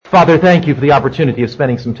Father, thank you for the opportunity of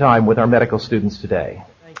spending some time with our medical students today.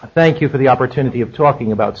 Thank you for the opportunity of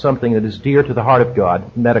talking about something that is dear to the heart of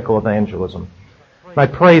God, medical evangelism. I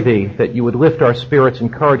pray Thee that you would lift our spirits,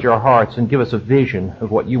 encourage our hearts, and give us a vision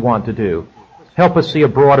of what you want to do. Help us see a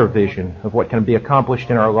broader vision of what can be accomplished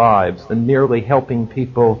in our lives than merely helping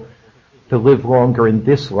people to live longer in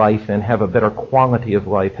this life and have a better quality of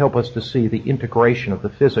life. Help us to see the integration of the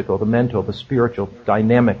physical, the mental, the spiritual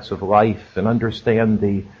dynamics of life and understand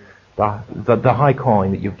the high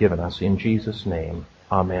calling that you've given us. In Jesus' name,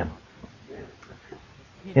 amen.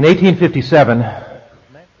 In 1857,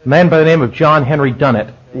 a man by the name of John Henry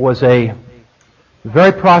Dunnett was a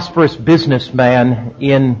very prosperous businessman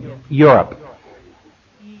in Europe.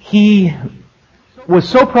 He was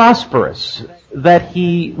so prosperous that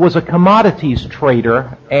he was a commodities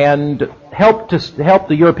trader and helped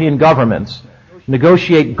the European governments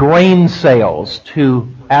negotiate grain sales to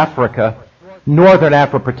Africa, northern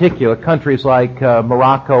Africa in particular, countries like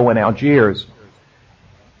Morocco and Algiers.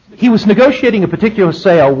 He was negotiating a particular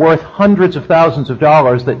sale worth hundreds of thousands of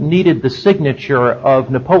dollars that needed the signature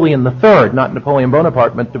of Napoleon III, not Napoleon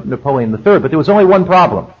Bonaparte, but Napoleon III. But there was only one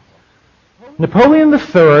problem. Napoleon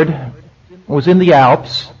III was in the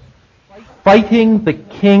Alps fighting the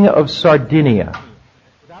King of Sardinia.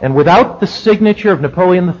 And without the signature of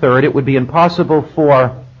Napoleon III, it would be impossible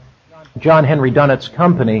for John Henry Dunnett's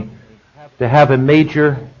company to have a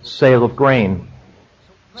major sale of grain.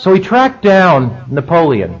 So he tracked down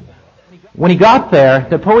Napoleon. When he got there,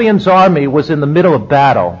 Napoleon's army was in the middle of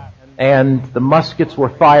battle, and the muskets were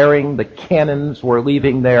firing, the cannons were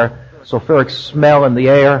leaving their sulfuric smell in the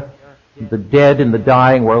air, the dead and the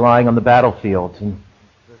dying were lying on the battlefield, and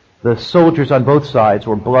the soldiers on both sides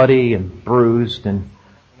were bloody and bruised and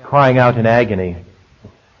crying out in agony.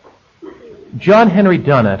 John Henry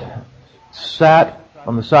Dunnett sat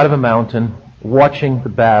on the side of a mountain watching the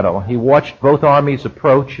battle. He watched both armies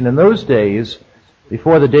approach, and in those days,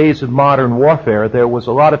 before the days of modern warfare, there was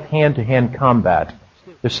a lot of hand-to-hand combat.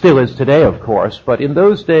 There still is today, of course, but in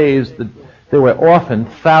those days, there were often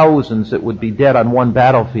thousands that would be dead on one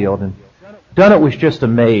battlefield, and Dunnett was just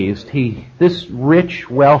amazed. This rich,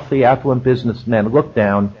 wealthy, affluent businessman looked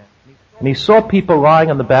down, and he saw people lying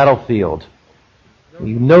on the battlefield.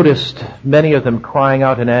 He noticed many of them crying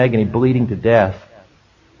out in agony, bleeding to death.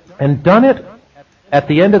 And Dunnett, at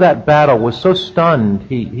the end of that battle, was so stunned,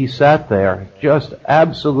 he sat there, just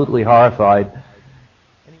absolutely horrified.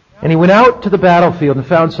 And he went out to the battlefield and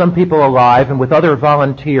found some people alive, and with other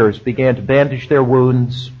volunteers began to bandage their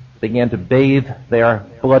wounds, began to bathe their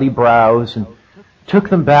bloody brows, and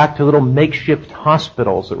took them back to little makeshift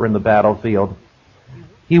hospitals that were in the battlefield.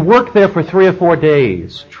 He worked there for 3 or 4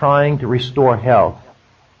 days, trying to restore health.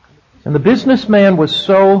 And the businessman was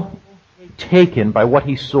so taken by what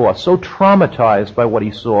he saw, so traumatized by what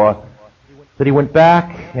he saw, that he went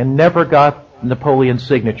back and never got Napoleon's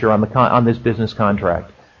signature on this business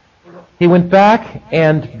contract. He went back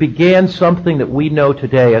and began something that we know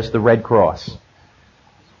today as the Red Cross.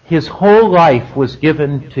 His whole life was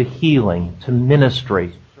given to healing, to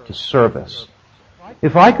ministry, to service.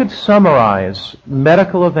 If I could summarize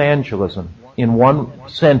medical evangelism in one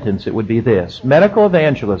sentence, it would be this. Medical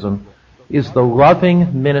evangelism is the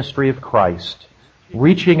loving ministry of Christ,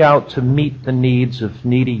 reaching out to meet the needs of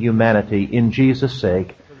needy humanity in Jesus'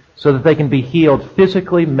 sake, so that they can be healed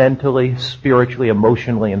physically, mentally, spiritually,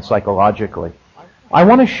 emotionally, and psychologically. I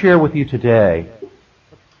want to share with you today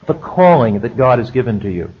the calling that God has given to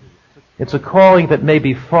you. It's a calling that may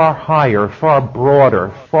be far higher, far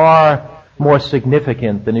broader, far more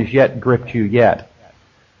significant than has yet gripped you yet.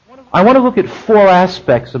 I want to look at 4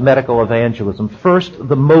 aspects of medical evangelism. First,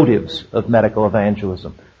 the motives of medical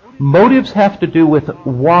evangelism. Motives have to do with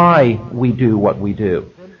why we do what we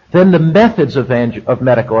do. Then the methods of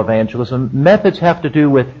medical evangelism. Methods have to do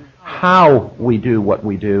with how we do what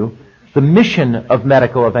we do. The mission of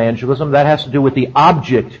medical evangelism, that has to do with the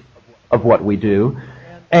object of what we do.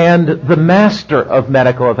 And the master of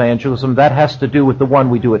medical evangelism, that has to do with the one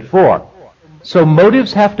we do it for. So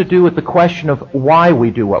motives have to do with the question of why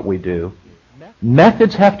we do what we do.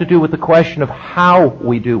 Methods have to do with the question of how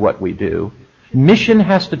we do what we do. Mission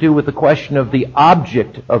has to do with the question of the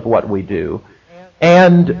object of what we do.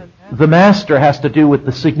 And the master has to do with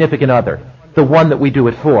the significant other, the one that we do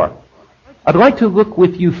it for. I'd like to look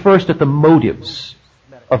with you first at the motives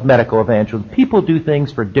of medical evangelism. People do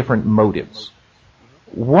things for different motives.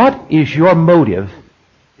 What is your motive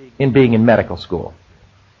in being in medical school?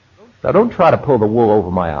 Now, don't try to pull the wool over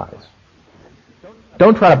my eyes.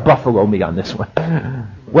 Don't try to buffalo me on this one.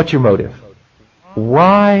 What's your motive?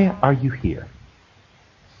 Why are you here?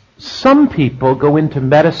 Some people go into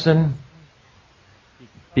medicine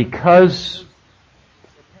because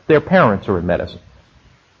their parents are in medicine.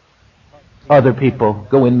 Other people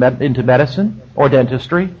go into medicine or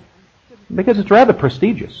dentistry because it's rather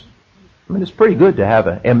prestigious. I mean, it's pretty good to have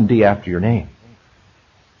an MD after your name.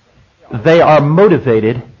 They are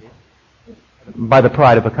motivated by the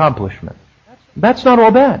pride of accomplishment. That's not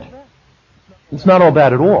all bad. It's not all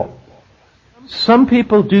bad at all. Some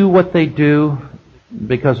people do what they do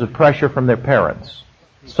because of pressure from their parents.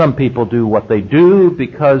 Some people do what they do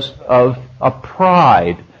because of a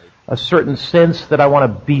pride, a certain sense that I want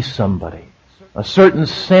to be somebody, a certain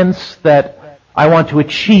sense that I want to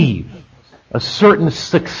achieve, a certain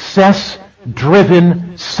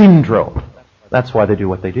success-driven syndrome. That's why they do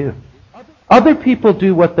what they do. Other people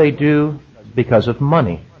do what they do because of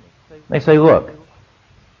money. They say, look,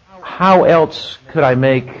 how else could I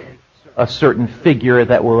make a certain figure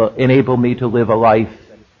that will enable me to live a life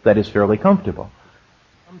that is fairly comfortable?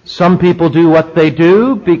 Some people do what they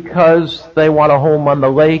do because they want a home on the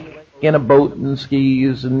lake, in a boat and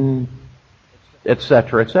skis, and et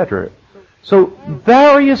cetera, et cetera. So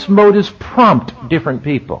various motives prompt different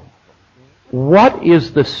people. What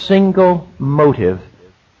is the single motive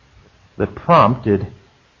that prompted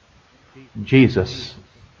Jesus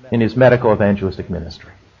in his medical evangelistic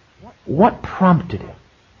ministry? What prompted him?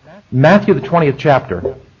 Matthew, the 20th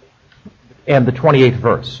chapter, and the 28th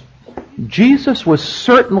verse. Jesus was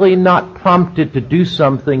certainly not prompted to do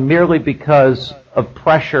something merely because of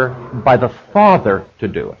pressure by the Father to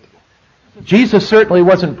do it. Jesus certainly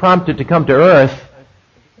wasn't prompted to come to earth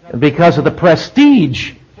because of the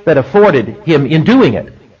prestige that afforded him in doing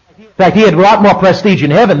it. In fact, he had a lot more prestige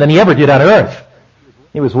in heaven than he ever did on earth.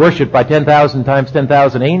 He was worshipped by 10,000 times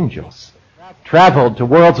 10,000 angels, traveled to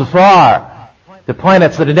worlds afar, to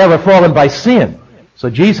planets that had never fallen by sin. So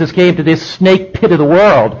Jesus came to this snake pit of the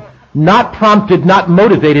world, not prompted, not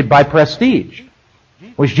motivated by prestige.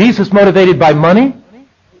 Was Jesus motivated by money?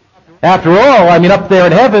 After all, up there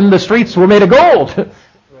in heaven, the streets were made of gold.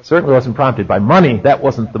 Certainly wasn't prompted by money. That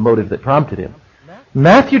wasn't the motive that prompted him.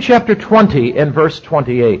 Matthew chapter 20 and verse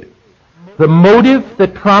 28. The motive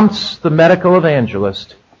that prompts the medical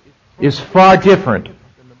evangelist is far different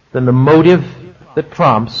than the motive that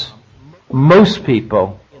prompts most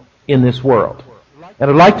people in this world. And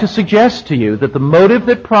I'd like to suggest to you that the motive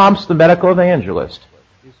that prompts the medical evangelist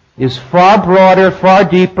is far broader, far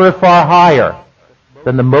deeper, far higher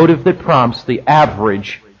than the motive that prompts the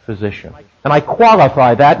average physician. And I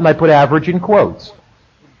qualify that and I put average in quotes.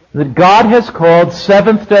 That God has called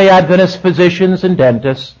Seventh-day Adventist physicians and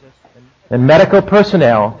dentists and medical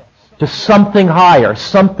personnel to something higher,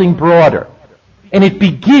 something broader. And it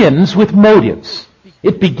begins with motives.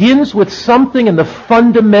 It begins with something in the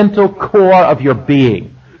fundamental core of your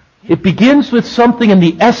being. It begins with something in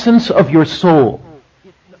the essence of your soul.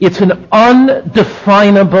 It's an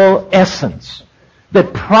undefinable essence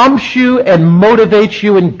that prompts you and motivates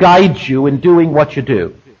you and guides you in doing what you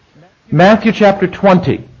do. Matthew chapter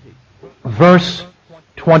 20, verse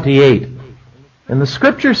 28. And the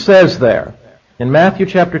scripture says there, in Matthew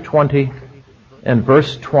chapter 20 and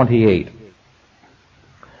verse 28,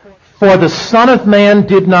 "For the Son of Man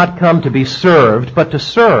did not come to be served, but to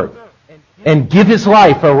serve, and give his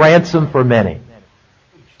life a ransom for many."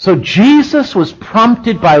 So Jesus was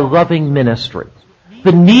prompted by loving ministry.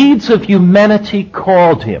 The needs of humanity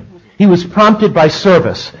called him. He was prompted by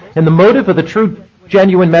service. And the motive of the true,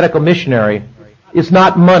 genuine medical missionary is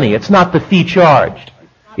not money. It's not the fee charged.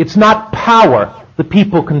 It's not power the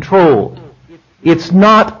people controlled. It's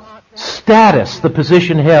not status, the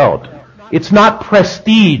position held. It's not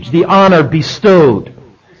prestige, the honor bestowed.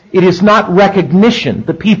 It is not recognition,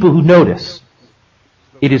 the people who notice.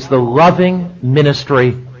 It is the loving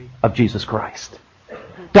ministry of Jesus Christ.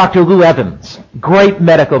 Dr. Lou Evans, great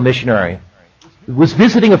medical missionary, was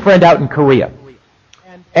visiting a friend out in Korea.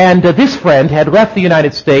 And this friend had left the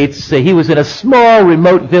United States. He was in a small,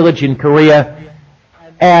 remote village in Korea.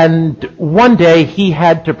 And one day he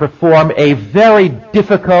had to perform a very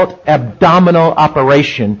difficult abdominal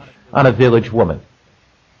operation on a village woman.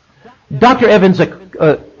 Dr. Evans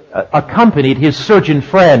accompanied his surgeon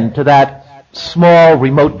friend to that small,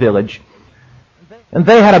 remote village. And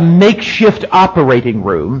they had a makeshift operating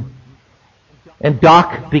room. And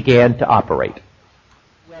Doc began to operate.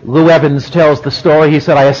 Lou Evans tells the story. He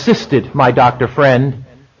said, "I assisted my doctor friend,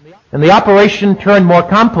 and the operation turned more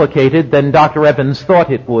complicated than Dr. Evans thought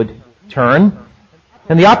it would turn.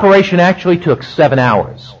 And the operation actually took 7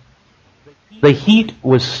 hours. The heat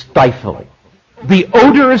was stifling. The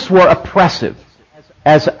odors were oppressive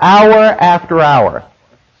as hour after hour,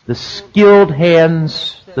 the skilled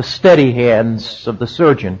hands, the steady hands of the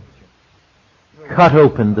surgeon cut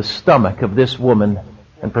open the stomach of this woman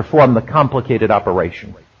and perform the complicated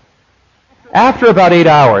operation. After about 8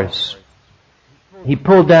 hours, he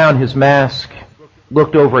pulled down his mask,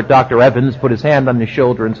 looked over at Dr. Evans, put his hand on his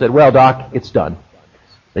shoulder and said, "Well, Doc, it's done."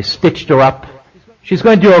 They stitched her up. She's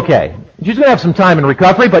going to do okay. She's going to have some time in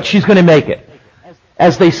recovery, but she's going to make it.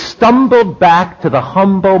 As they stumbled back to the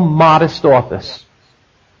humble, modest office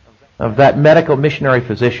of that medical missionary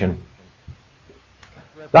physician,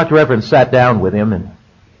 Dr. Evans sat down with him and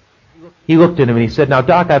he looked at him and he said, "Now,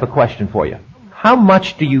 Doc, I have a question for you. How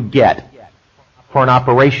much do you get for an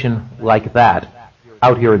operation like that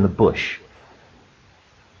out here in the bush?"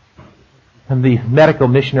 And the medical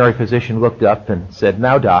missionary physician looked up and said,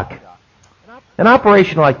 "Now, Doc, an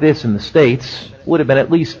operation like this in the States would have been at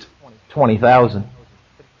least $20,000.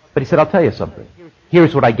 But he said, I'll tell you something.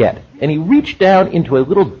 Here's what I get." And he reached down into a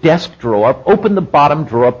little desk drawer, opened the bottom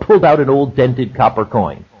drawer, pulled out an old dented copper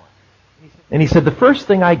coin. And he said, "The first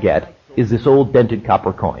thing I get is this old dented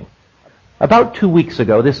copper coin. About 2 weeks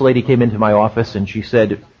ago, this lady came into my office and she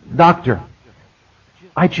said, 'Doctor,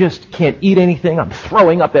 I just can't eat anything. I'm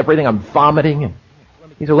throwing up everything. I'm vomiting.' And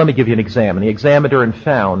he said, 'Let me give you an exam.' And he examined her and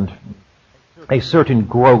found a certain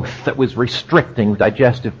growth that was restricting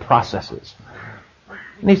digestive processes.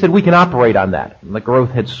 And he said, 'We can operate on that.' And the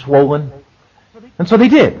growth had swollen. And so they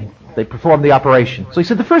did. They performed the operation. So he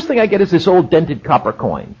said, 'The first thing I get is this old dented copper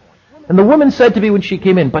coin.' And the woman said to me when she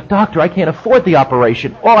came in, 'But doctor, I can't afford the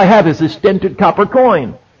operation. All I have is this dented copper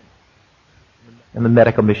coin.' And the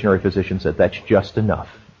medical missionary physician said, 'That's just enough.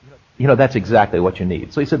 You know, that's exactly what you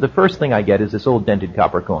need.' So he said, 'The first thing I get is this old dented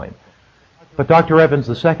copper coin. But Dr. Evans,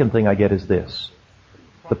 the second thing I get is this,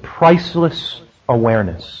 the priceless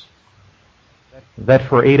awareness that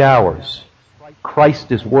for 8 hours,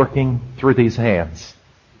 Christ is working through these hands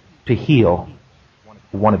to heal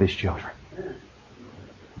one of his children.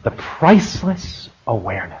 The priceless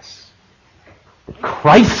awareness that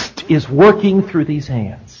Christ is working through these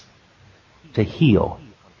hands to heal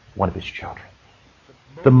one of his children.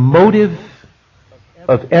 The motive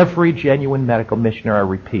of every genuine medical missionary, I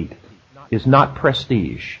repeat, is not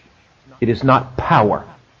prestige. It is not power.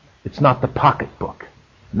 It's not the pocketbook.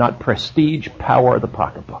 Not prestige, power, or the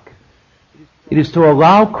pocketbook. It is to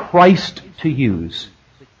allow Christ to use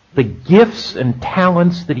the gifts and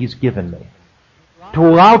talents that he's given me. To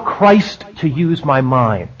allow Christ to use my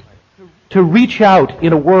mind. To reach out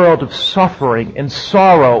in a world of suffering and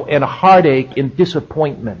sorrow and heartache and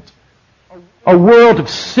disappointment. A world of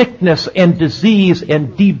sickness and disease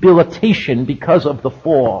and debilitation because of the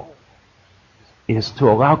fall. Is to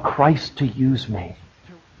allow Christ to use me.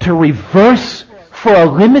 To reverse for a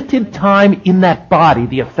limited time in that body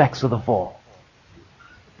the effects of the fall.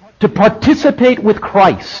 To participate with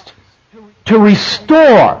Christ. To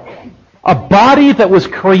restore a body that was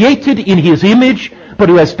created in his image, but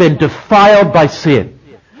who has been defiled by sin.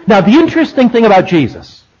 Now, the interesting thing about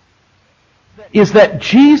Jesus is that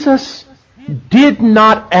Jesus did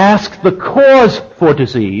not ask the cause for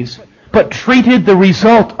disease, but treated the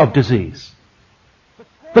result of disease.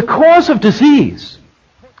 The cause of disease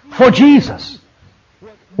for Jesus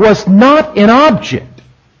was not an object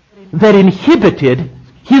that inhibited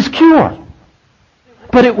his cure,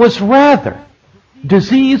 but it was rather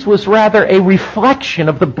disease was rather a reflection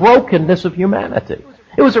of the brokenness of humanity.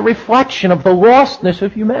 It was a reflection of the lostness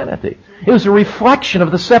of humanity. It was a reflection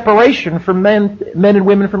of the separation from men and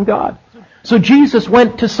women from God. So Jesus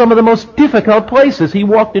went to some of the most difficult places. He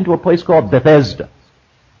walked into a place called Bethesda.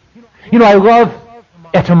 You know, I love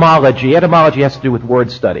etymology. Etymology has to do with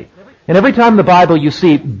word study. And every time in the Bible you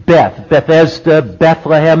see Bethesda,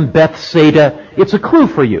 Bethlehem, Bethsaida, it's a clue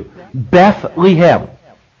for you. Bethlehem.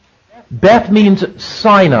 Beth means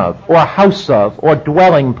sign of, or house of, or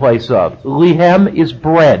dwelling place of. Lehem is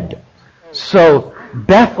bread. So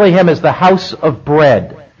Bethlehem is the house of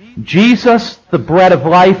bread. Jesus, the bread of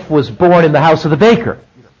life, was born in the house of the baker.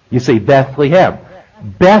 You see, Bethlehem.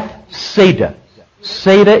 Bethsaida.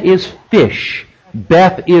 Saida is fish.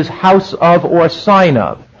 Beth is house of or sign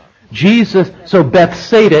of. So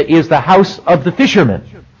Bethsaida is the house of the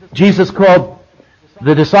fishermen. Jesus called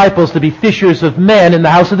the disciples to be fishers of men in the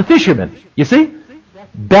house of the fishermen. You see?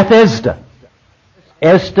 Bethesda.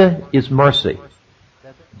 Esda is mercy.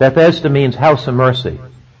 Bethesda means house of mercy.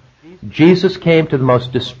 Jesus came to the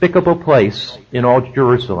most despicable place in all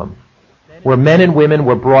Jerusalem, where men and women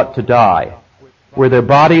were brought to die, where their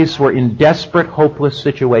bodies were in desperate, hopeless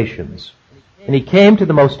situations. And he came to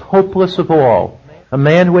the most hopeless of all, a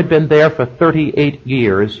man who had been there for 38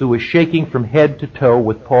 years, who was shaking from head to toe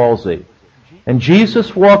with palsy. And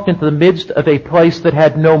Jesus walked into the midst of a place that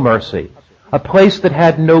had no mercy, a place that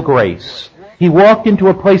had no grace. He walked into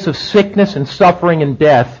a place of sickness and suffering and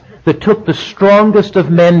death that took the strongest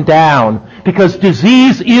of men down, because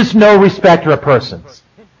disease is no respecter of persons.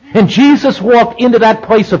 And Jesus walked into that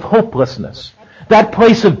place of hopelessness, that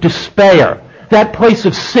place of despair, that place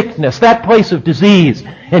of sickness, that place of disease.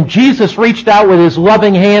 And Jesus reached out with his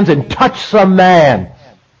loving hands and touched some man.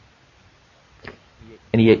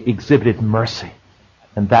 And he exhibited mercy.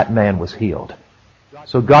 And that man was healed.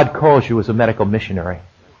 So God calls you as a medical missionary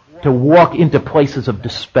to walk into places of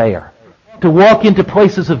despair, to walk into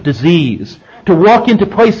places of disease, to walk into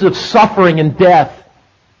places of suffering and death,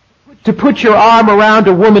 to put your arm around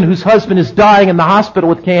a woman whose husband is dying in the hospital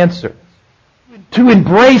with cancer, to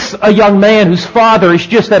embrace a young man whose father has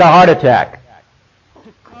just had a heart attack,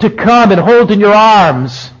 to come and hold in your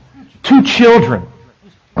arms 2 children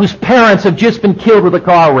whose parents have just been killed with a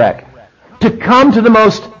car wreck, to come to the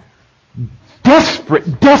most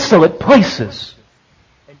desperate, desolate places.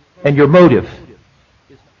 And your motive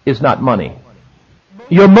is not money.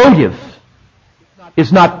 Your motive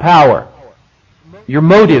is not power. Your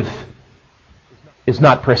motive is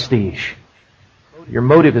not prestige. Your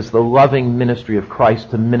motive is the loving ministry of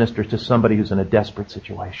Christ to minister to somebody who's in a desperate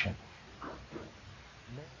situation.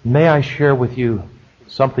 May I share with you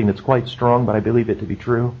something that's quite strong, but I believe it to be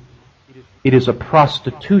true? It is a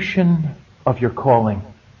prostitution of your calling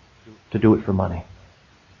to do it for money.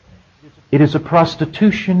 It is a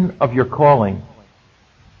prostitution of your calling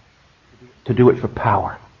to do it for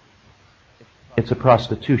power. It's a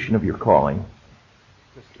prostitution of your calling.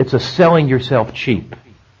 It's a selling yourself cheap.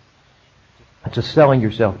 It's a selling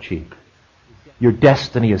yourself cheap. Your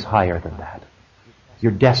destiny is higher than that.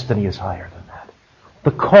 Your destiny is higher than that.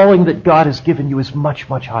 The calling that God has given you is much,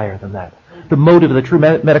 much higher than that. The motive of the true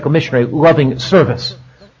medical missionary, loving service.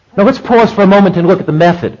 Now let's pause for a moment and look at the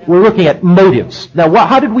method. We're looking at motives. Now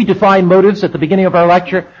how did we define motives at the beginning of our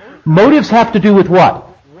lecture? Motives have to do with what?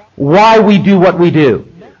 Why we do what we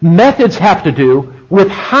do. Methods have to do with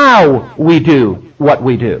how we do what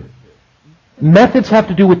we do. Methods have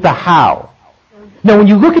to do with the how. Now when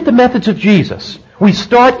you look at the methods of Jesus, we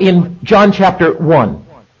start in John chapter 1.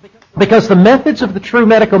 Because the methods of the true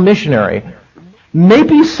medical missionary may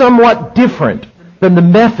be somewhat different than the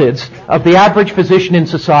methods of the average physician in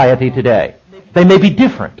society today. They may be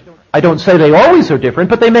different. I don't say they always are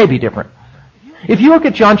different, but they may be different. If you look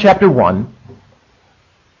at John chapter 1,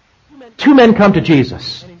 2 men come to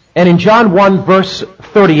Jesus. And in John 1 verse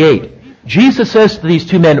 38, Jesus says to these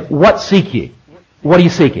 2 men, "What seek ye?" What are you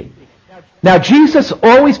seeking? Now Jesus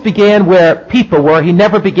always began where people were. He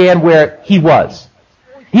never began where he was.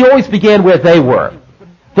 He always began where they were.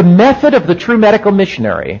 The method of the true medical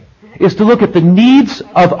missionary is to look at the needs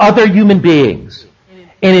of other human beings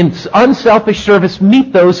and in unselfish service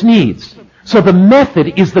meet those needs. So the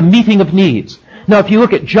method is the meeting of needs. Now if you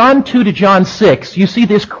look at John 2 to John 6, you see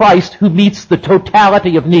this Christ who meets the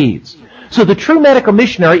totality of needs. So the true medical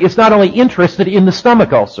missionary is not only interested in the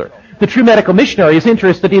stomach ulcer. The true medical missionary is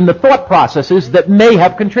interested in the thought processes that may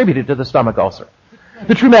have contributed to the stomach ulcer.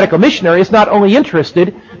 The true medical missionary is not only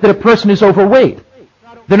interested that a person is overweight.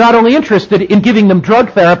 They're not only interested in giving them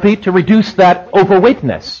drug therapy to reduce that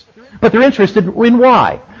overweightness, but they're interested in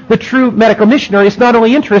why. The true medical missionary is not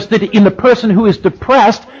only interested in the person who is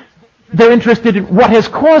depressed, they're interested in what has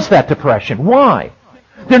caused that depression. Why?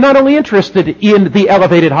 They're not only interested in the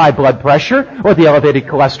elevated high blood pressure or the elevated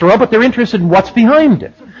cholesterol, but they're interested in what's behind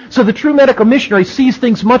it. So the true medical missionary sees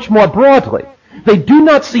things much more broadly. They do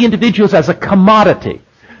not see individuals as a commodity,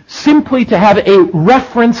 simply to have a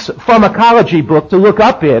reference pharmacology book to look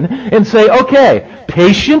up in and say, okay,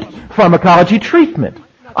 patient, pharmacology, treatment.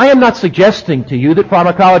 I am not suggesting to you that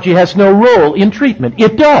pharmacology has no role in treatment.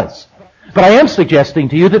 It does. But I am suggesting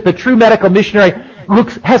to you that the true medical missionary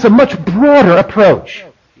has a much broader approach.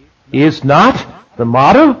 Is not the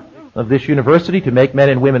motto of this university to make men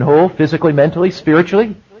and women whole, physically, mentally,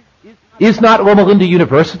 spiritually? Is not Loma Linda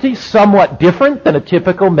University somewhat different than a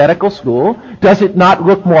typical medical school? Does it not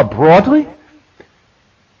look more broadly?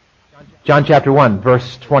 John chapter 1,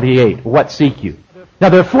 verse 28. What seek you? Now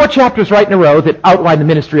there are 4 chapters right in a row that outline the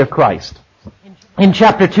ministry of Christ. In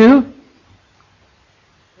chapter 2,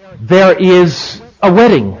 there is a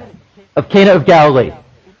wedding of Cana of Galilee.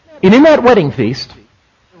 And in that wedding feast,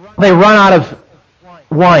 they run out of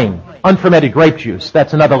wine, unfermented grape juice.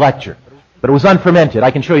 That's another lecture. But it was unfermented. I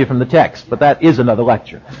can show you from the text, but that is another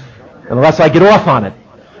lecture. Unless I get off on it.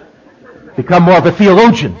 Become more of a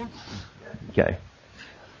theologian. Okay.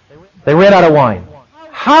 They ran out of wine.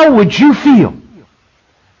 How would you feel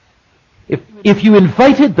if you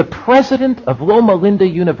invited the president of Loma Linda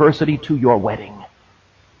University to your wedding?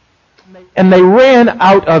 And they ran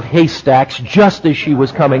out of haystacks just as she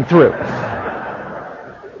was coming through.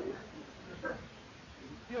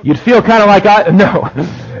 You'd feel kind of like no.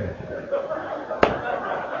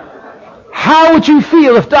 How would you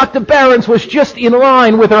feel if Dr. Barron's was just in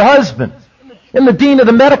line with her husband, and the dean of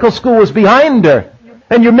the medical school was behind her,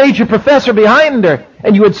 and your major professor behind her,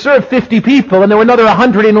 and you had served 50 people, and there were another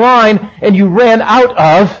 100 in line, and you ran out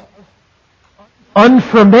of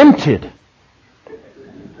unfermented,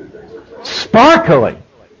 sparkling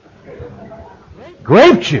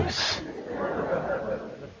grape juice,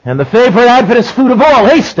 and the favorite Adventist food of all,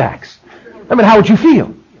 haystacks. I mean, how would you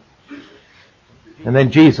feel? And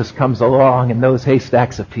then Jesus comes along and those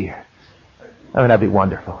haystacks appear. I mean, that'd be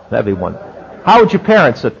wonderful. That'd be wonderful. How would your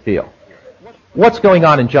parents feel? What's going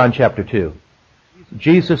on in John chapter 2?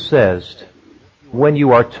 Jesus says, when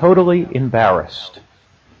you are totally embarrassed,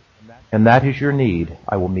 and that is your need,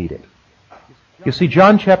 I will meet it. You see,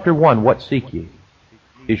 John chapter 1, what seek ye?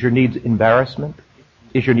 Is your need embarrassment?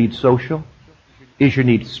 Is your need social? Is your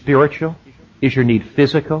need spiritual? Is your need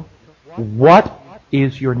physical? What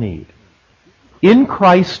is your need? In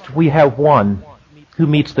Christ we have one who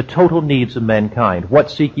meets the total needs of mankind. What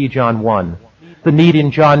seek ye, John 1? The need in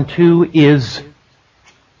John 2 is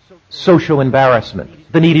social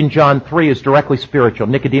embarrassment. The need in John 3 is directly spiritual.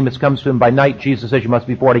 Nicodemus comes to him by night. Jesus says you must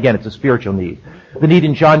be born again. It's a spiritual need. The need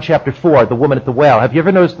in John chapter 4, the woman at the well. Have you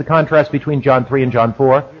ever noticed the contrast between John 3 and John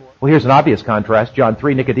 4? Well, here's an obvious contrast. John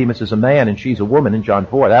 3, Nicodemus is a man and she's a woman. In John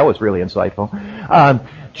 4, that was really insightful.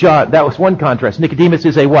 That was one contrast. Nicodemus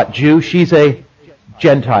is a what? Jew. She's a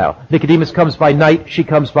Gentile. Nicodemus comes by night. She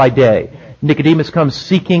comes by day. Nicodemus comes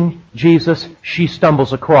seeking Jesus. She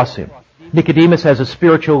stumbles across him. Nicodemus has a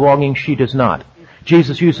spiritual longing. She does not.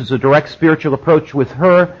 Jesus uses a direct spiritual approach with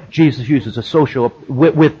her. Jesus uses a social,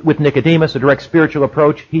 with Nicodemus, a direct spiritual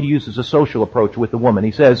approach. He uses a social approach with the woman.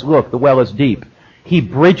 He says, look, the well is deep. He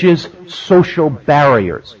bridges social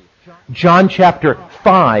barriers. John chapter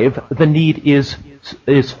 5, the need is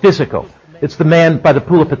physical. It's the man by the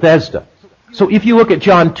pool of Bethesda. So if you look at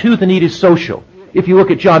John 2, the need is social. If you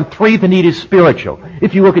look at John 3, the need is spiritual.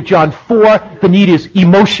 If you look at John 4, the need is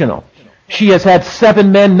emotional. She has had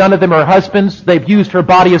 7 men, none of them are husbands. They've used her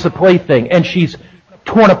body as a plaything, and she's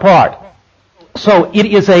torn apart. So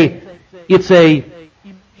it's a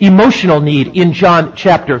emotional need in John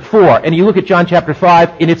chapter 4. And you look at John chapter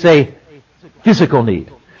 5, and it's a physical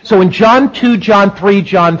need. So in John 2, John 3,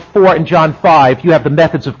 John 4, and John 5, you have the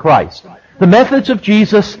methods of Christ. The methods of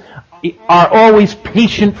Jesus are always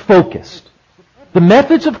patient-focused. The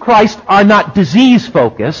methods of Christ are not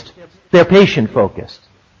disease-focused, they're patient-focused.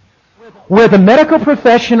 Where the medical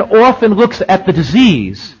profession often looks at the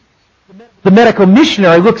disease, the medical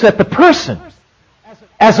missionary looks at the person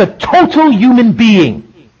as a total human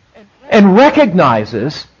being and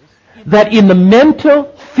recognizes that in the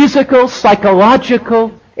mental, physical,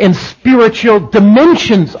 psychological, and spiritual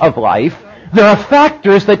dimensions of life, there are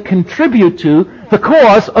factors that contribute to the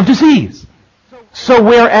cause of disease. So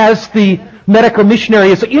whereas the medical missionary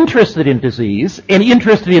is interested in disease and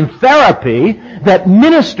interested in therapy that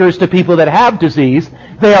ministers to people that have disease,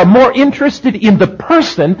 they are more interested in the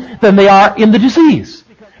person than they are in the disease.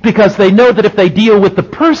 Because they know that if they deal with the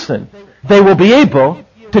person, they will be able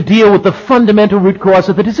to deal with the fundamental root cause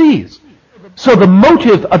of the disease. So the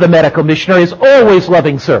motive of the medical missionary is always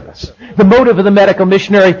loving service. The motive of the medical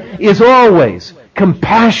missionary is always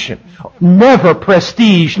compassion, never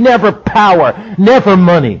prestige, never power, never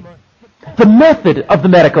money. The method of the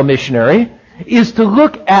medical missionary is to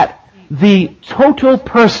look at the total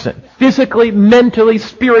person, physically, mentally,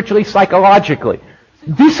 spiritually, psychologically.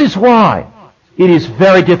 This is why it is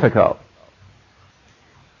very difficult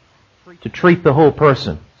to treat the whole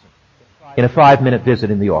person in a 5-minute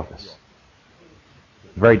visit in the office.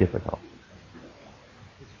 Very difficult.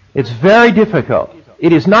 It's very difficult.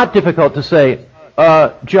 It is not difficult to say,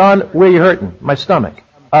 John, where are you hurting? My stomach.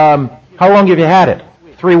 How long have you had it?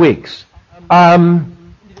 3 weeks.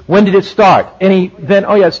 When did it start?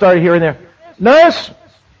 Oh yeah, it started here and there. Nurse,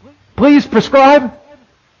 please prescribe.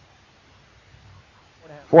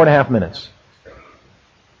 4.5 minutes.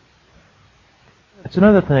 It's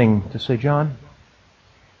another thing to say, John,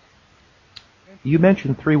 you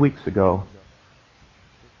mentioned 3 weeks ago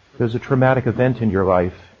there's a traumatic event in your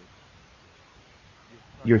life.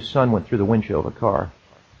 Your son went through the windshield of a car.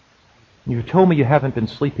 You told me you haven't been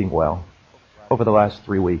sleeping well over the last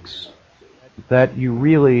 3 weeks. That you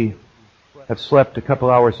really have slept a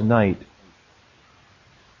couple hours a night. Do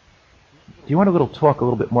you want to talk a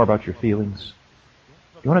little bit more about your feelings?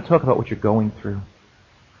 Do you want to talk about what you're going through?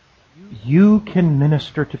 You can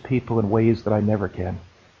minister to people in ways that I never can.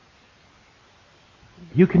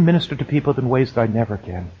 You can minister to people in ways that I never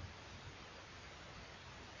can.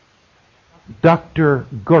 Dr.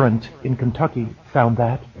 Gurrent in Kentucky found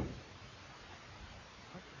that.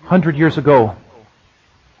 100 years ago,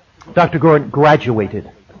 Dr. Gurrent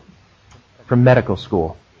graduated from medical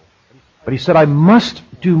school. But he said, I must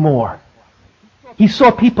do more. He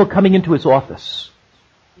saw people coming into his office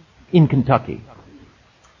in Kentucky.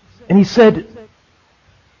 And he said,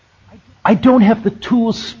 I don't have the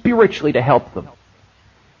tools spiritually to help them.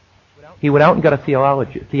 He went out and got a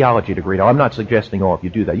theology degree. Now, I'm not suggesting all of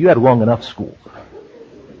you do that. You had long enough school.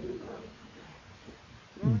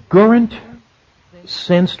 Gurrent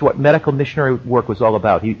sensed what medical missionary work was all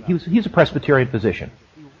about. He's a Presbyterian physician.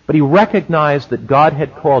 But he recognized that God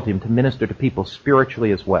had called him to minister to people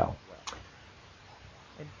spiritually as well.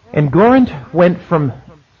 And Gurrent went from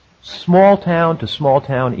small town to small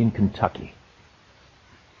town in Kentucky,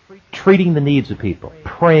 treating the needs of people,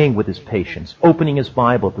 praying with his patients, opening his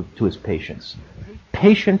Bible to his patients.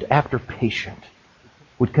 Patient after patient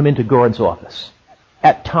would come into Gurrent's office,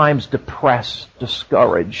 at times depressed,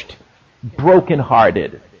 discouraged,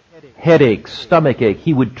 broken-hearted, headaches, stomachache.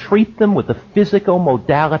 He would treat them with the physical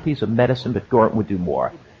modalities of medicine, but Gurrent would do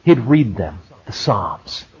more. He'd read them, the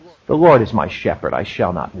Psalms. The Lord is my shepherd, I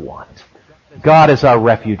shall not want. God is our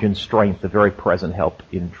refuge and strength, the very present help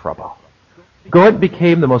in trouble. Gurrent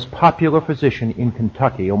became the most popular physician in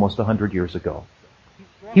Kentucky almost 100 years ago.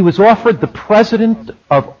 He was offered the president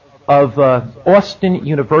of Austin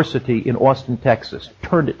University in Austin, Texas,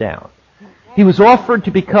 turned it down. He was offered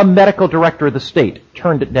to become medical director of the state,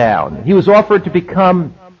 turned it down. He was offered to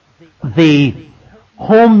become the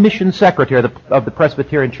home mission secretary of the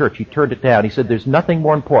Presbyterian Church. He turned it down. He said, there's nothing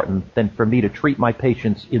more important than for me to treat my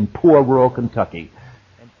patients in poor rural Kentucky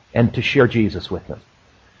and to share Jesus with them.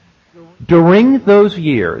 During those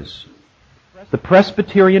years, the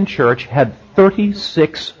Presbyterian Church had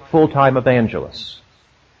 36 full-time evangelists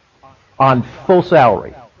on full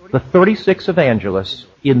salary. The 36 evangelists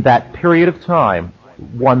in that period of time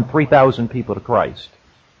won 3,000 people to Christ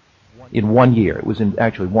in 1 year. It was in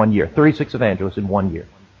actually 1 year. 36 evangelists in 1 year.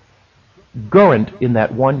 Gurrent, in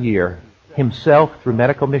that 1 year, himself, through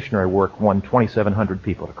medical missionary work, won 2,700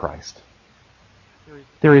 people to Christ.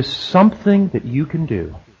 There is something that you can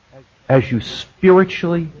do as you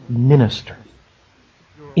spiritually minister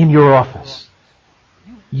in your office.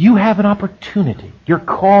 You have an opportunity. Your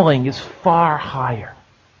calling is far higher.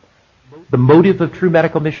 The motive of true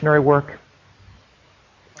medical missionary work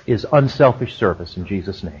is unselfish service in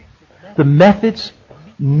Jesus' name. The methods,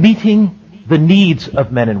 meeting the needs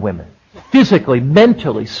of men and women, physically,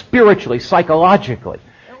 mentally, spiritually, psychologically.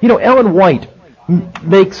 You know, Ellen White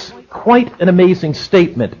makes quite an amazing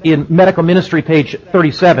statement in Medical Ministry, page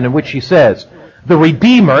 37, in which she says, the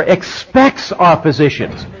Redeemer expects our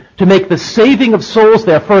physicians to make the saving of souls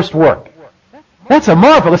their first work. That's a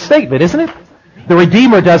marvelous statement, isn't it? The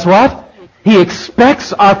Redeemer does what? He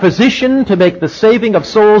expects our physician to make the saving of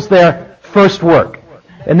souls their first work.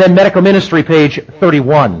 And then Medical Ministry, page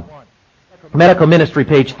 31. Medical Ministry,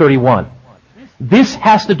 page 31. This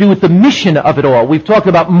has to do with the mission of it all. We've talked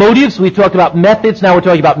about motives, we've talked about methods, now we're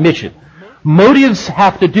talking about mission. Motives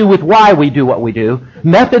have to do with why we do what we do.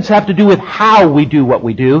 Methods have to do with how we do what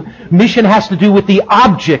we do. Mission has to do with the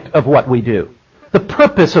object of what we do, the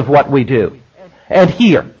purpose of what we do. And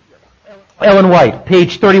here, Ellen White,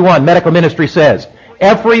 page 31, Medical Ministry says,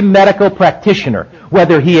 every medical practitioner,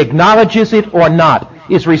 whether he acknowledges it or not,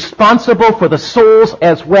 is responsible for the souls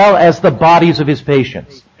as well as the bodies of his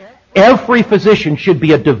patients. Every physician should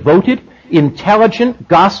be a devoted, intelligent,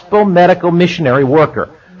 gospel medical missionary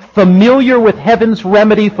worker, familiar with heaven's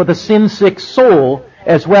remedy for the sin-sick soul,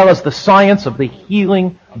 as well as the science of the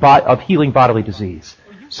healing bodily disease.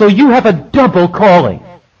 So you have a double calling.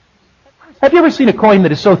 Have you ever seen a coin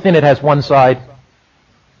that is so thin it has one side?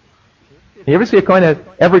 You ever see a coin that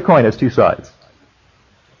every coin has two sides?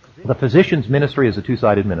 The physician's ministry is a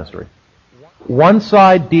two-sided ministry. One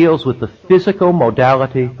side deals with the physical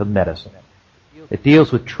modality of medicine. It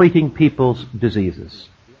deals with treating people's diseases.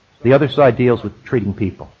 The other side deals with treating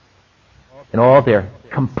people in all their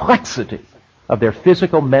complexity of their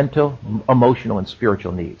physical, mental, emotional, and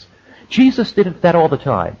spiritual needs. Jesus did that all the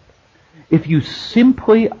time. If you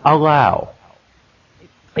simply allow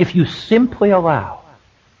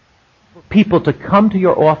people to come to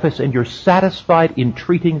your office and you're satisfied in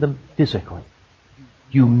treating them physically,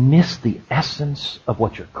 you miss the essence of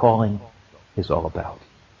what your calling is all about.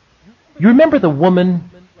 You remember the woman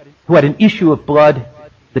who had an issue of blood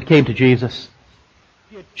that came to Jesus?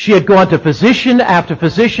 She had gone to physician after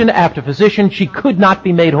physician after physician. She could not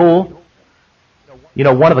be made whole. You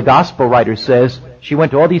know, one of the gospel writers says she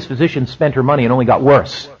went to all these physicians, spent her money, and only got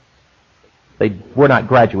worse. They were not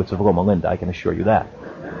graduates of Loma Linda, I can assure you that.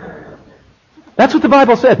 That's what the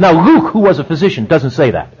Bible says. Now Luke, who was a physician, doesn't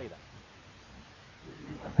say that.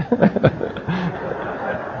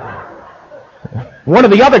 One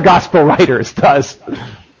of the other gospel writers does.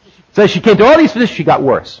 Says she came to all these physicians, she got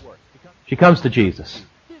worse. She comes to Jesus.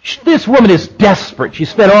 This woman is desperate. She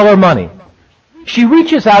spent all her money. She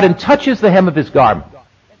reaches out and touches the hem of his garment.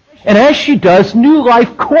 And as she does, new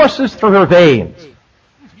life courses through her veins.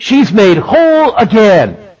 She's made whole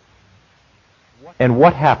again. And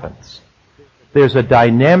what happens? There's a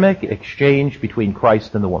dynamic exchange between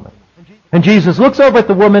Christ and the woman. And Jesus looks over at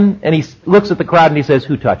the woman and he looks at the crowd and he says,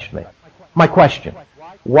 "Who touched me?" My question,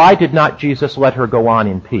 why did not Jesus let her go on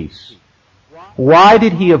in peace? Why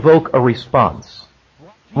did he evoke a response?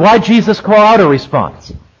 Why did Jesus call out a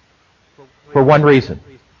response? For one reason.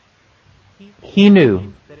 He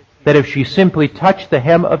knew that if she simply touched the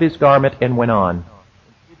hem of his garment and went on,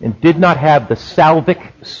 and did not have the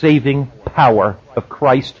salvic saving power of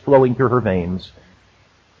Christ flowing through her veins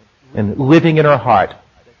and living in her heart,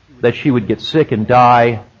 that she would get sick and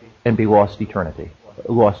die and be lost eternally.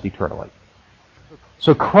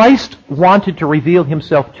 So Christ wanted to reveal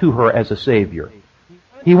himself to her as a Savior.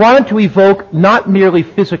 He wanted to evoke not merely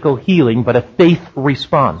physical healing, but a faith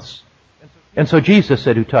response. And so Jesus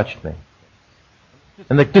said, "Who touched me?"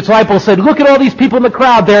 And the disciples said, "Look at all these people in the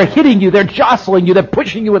crowd. They're hitting you. They're jostling you. They're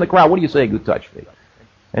pushing you in the crowd. What are you saying? Who touched me?"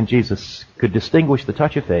 And Jesus could distinguish the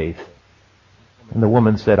touch of faith. And the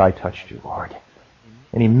woman said, "I touched you, Lord."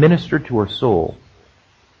 And he ministered to her soul.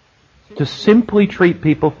 To simply treat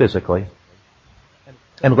people physically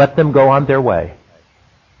and let them go on their way,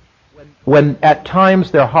 when at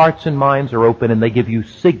times their hearts and minds are open and they give you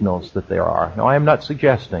signals that they are. Now, I am not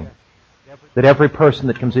suggesting that every person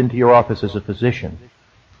that comes into your office as a physician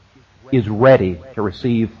is ready to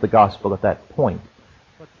receive the gospel at that point.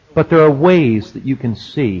 But there are ways that you can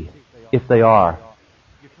see if they are.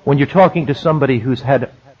 When you're talking to somebody who's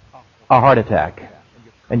had a heart attack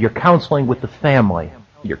and you're counseling with the family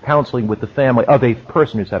of a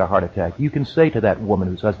person who's had a heart attack, you can say to that woman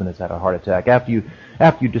whose husband has had a heart attack, after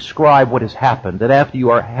you describe what has happened, that after you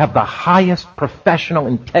have the highest professional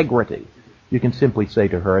integrity, you can simply say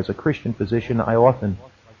to her, as a Christian physician, I often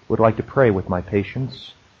would like to pray with my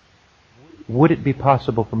patients. Would it be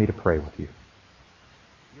possible for me to pray with you?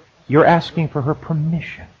 You're asking for her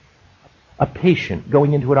permission. A patient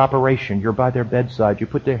going into an operation, you're by their bedside, you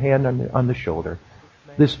put their hand on the shoulder.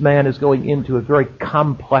 This man is going into a very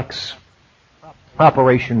complex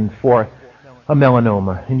operation for a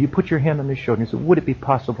melanoma, and you put your hand on his shoulder and you say, would it be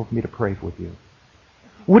possible for me to pray with you?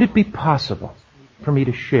 Would it be possible for me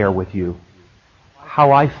to share with you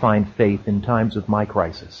how I find faith in times of my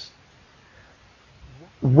crisis?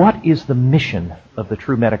 What is the mission of the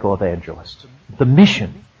true medical evangelist? The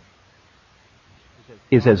mission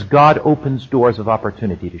is as God opens doors of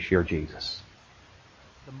opportunity to share Jesus.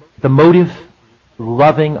 The motive,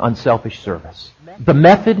 loving, unselfish service. The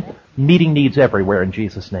method, meeting needs everywhere in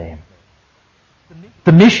Jesus' name.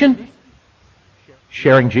 The mission,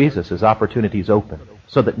 sharing Jesus as opportunities open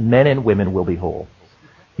so that men and women will be whole.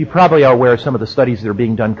 You probably are aware of some of the studies that are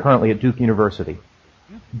being done currently at Duke University.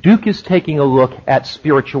 Duke is taking a look at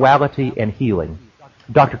spirituality and healing.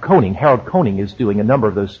 Dr. Koenig, Harold Koenig, is doing a number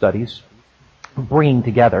of those studies, bringing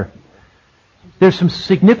together. There's some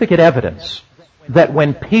significant evidence that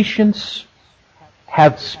when patients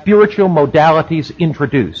have spiritual modalities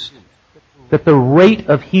introduced, that the rate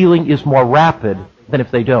of healing is more rapid than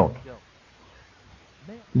if they don't.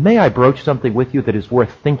 May I broach something with you that is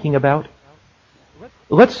worth thinking about?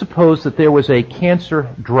 Let's suppose that there was a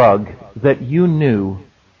cancer drug that you knew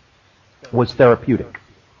was therapeutic,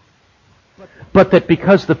 but that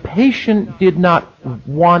because the patient did not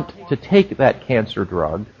want to take that cancer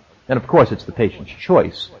drug, and of course it's the patient's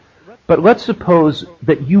choice, but let's suppose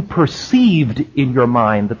that you perceived in your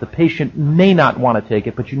mind that the patient may not want to take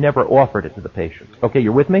it, but you never offered it to the patient. Okay,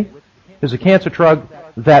 you're with me? There's a cancer drug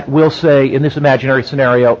that we'll say, in this imaginary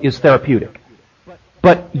scenario, is therapeutic.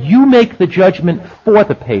 But you make the judgment for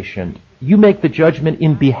the patient. You make the judgment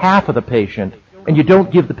in behalf of the patient, and you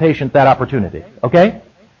don't give the patient that opportunity. Okay?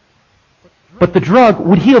 But the drug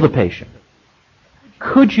would heal the patient.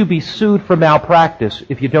 Could you be sued for malpractice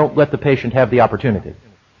if you don't let the patient have the opportunity?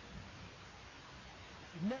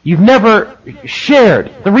 You've never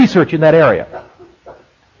shared the research in that area.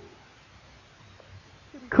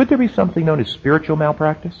 Could there be something known as spiritual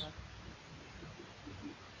malpractice?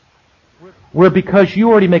 Where because you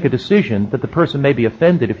already make a decision that the person may be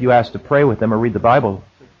offended if you ask to pray with them or read the Bible,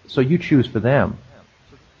 so you choose for them.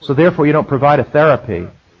 So therefore you don't provide a therapy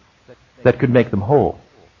that could make them whole.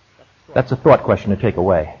 That's a thought question to take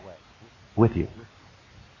away with you.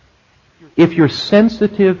 If you're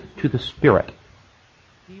sensitive to the Spirit,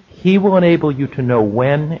 He will enable you to know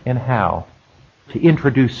when and how to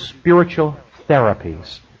introduce spiritual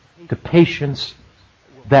therapies to patients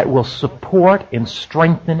that will support and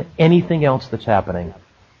strengthen anything else that's happening.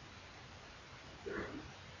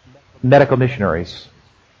 Medical missionaries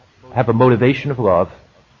have a motivation of love.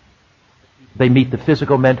 They meet the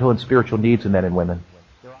physical, mental, and spiritual needs of men and women.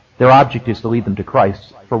 Their object is to lead them to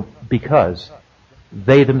Christ because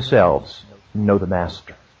they themselves know the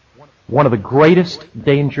Master. One of the greatest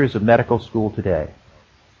dangers of medical school today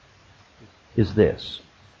is this.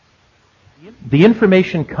 The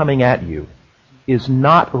information coming at you is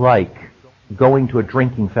not like going to a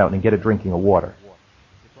drinking fountain and get a drinking of water.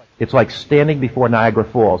 It's like standing before Niagara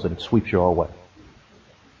Falls and it sweeps you all away.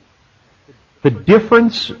 The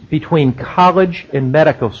difference between college and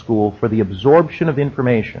medical school for the absorption of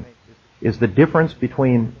information is the difference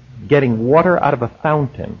between getting water out of a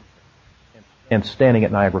fountain and standing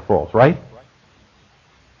at Niagara Falls, right?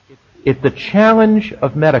 The challenge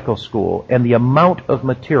of medical school and the amount of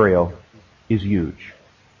material is huge.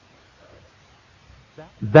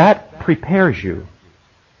 That prepares you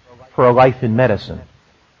for a life in medicine.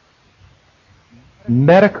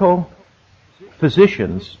 Medical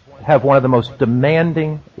physicians have one of the most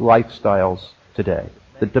demanding lifestyles today.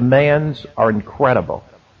 The demands are incredible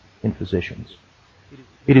in physicians.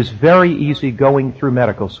 It is very easy going through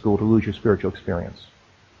medical school to lose your spiritual experience.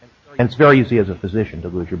 And it's very easy as a physician to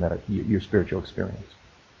lose your spiritual experience.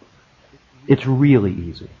 It's really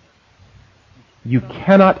easy. You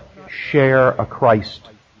cannot share a Christ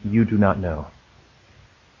you do not know.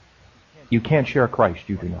 You can't share a Christ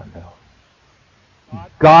you do not know.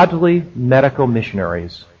 Godly medical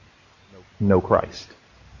missionaries know Christ.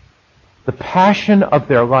 The passion of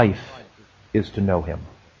their life is to know Him.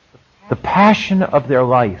 The passion of their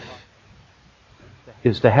life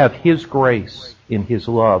is to have His grace in His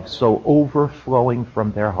love so overflowing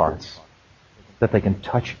from their hearts that they can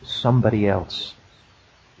touch somebody else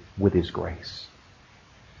with His grace.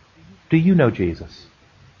 Do you know Jesus?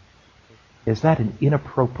 Is that an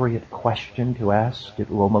inappropriate question to ask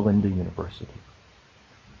at Loma Linda University?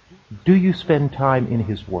 Do you spend time in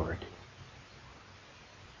His Word?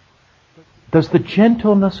 Does the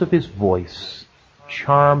gentleness of His voice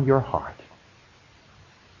charm your heart,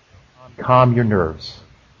 calm your nerves,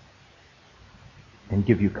 and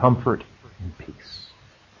give you comfort and peace?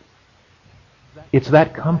 It's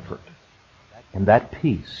that comfort and that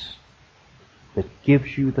peace that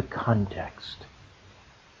gives you the context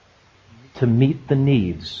to meet the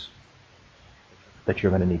needs that you're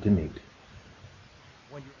going to need to meet.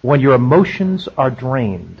 When your emotions are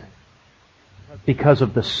drained because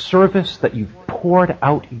of the service that you've poured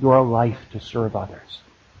out your life to serve others,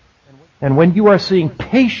 and when you are seeing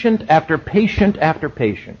patient after patient after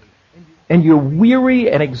patient, and you're weary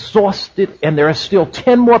and exhausted, and there are still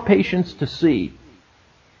 10 more patients to see,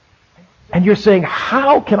 and you're saying,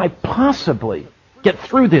 how can I possibly get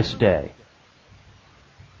through this day?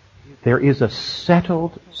 There is a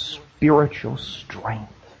settled spiritual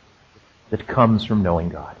strength that comes from knowing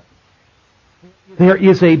God. There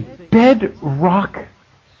is a bedrock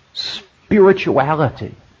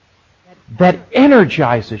spirituality that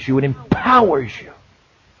energizes you and empowers you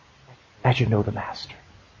as you know the Master.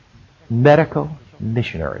 Medical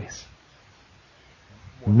missionaries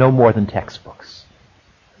know more than textbooks.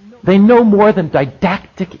 They know more than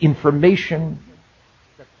didactic information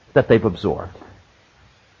that they've absorbed.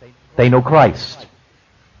 They know Christ.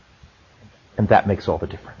 And that makes all the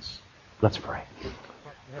difference. Let's pray.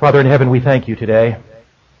 Father in heaven, we thank you today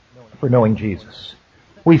for knowing Jesus.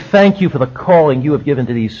 We thank you for the calling you have given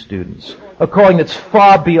to these students, a calling that's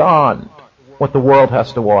far beyond what the world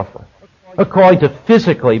has to offer, a calling to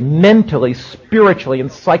physically, mentally, spiritually,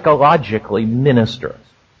 and psychologically minister,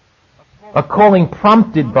 a calling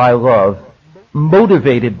prompted by love,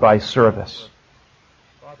 motivated by service.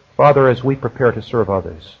 Father, as we prepare to serve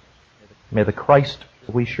others, may the Christ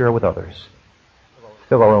we share with others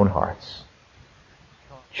fill our own hearts,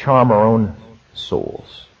 charm our own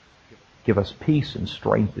souls, give us peace and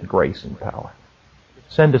strength and grace and power.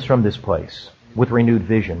 Send us from this place with renewed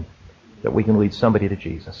vision that we can lead somebody to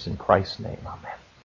Jesus. In Christ's name, amen.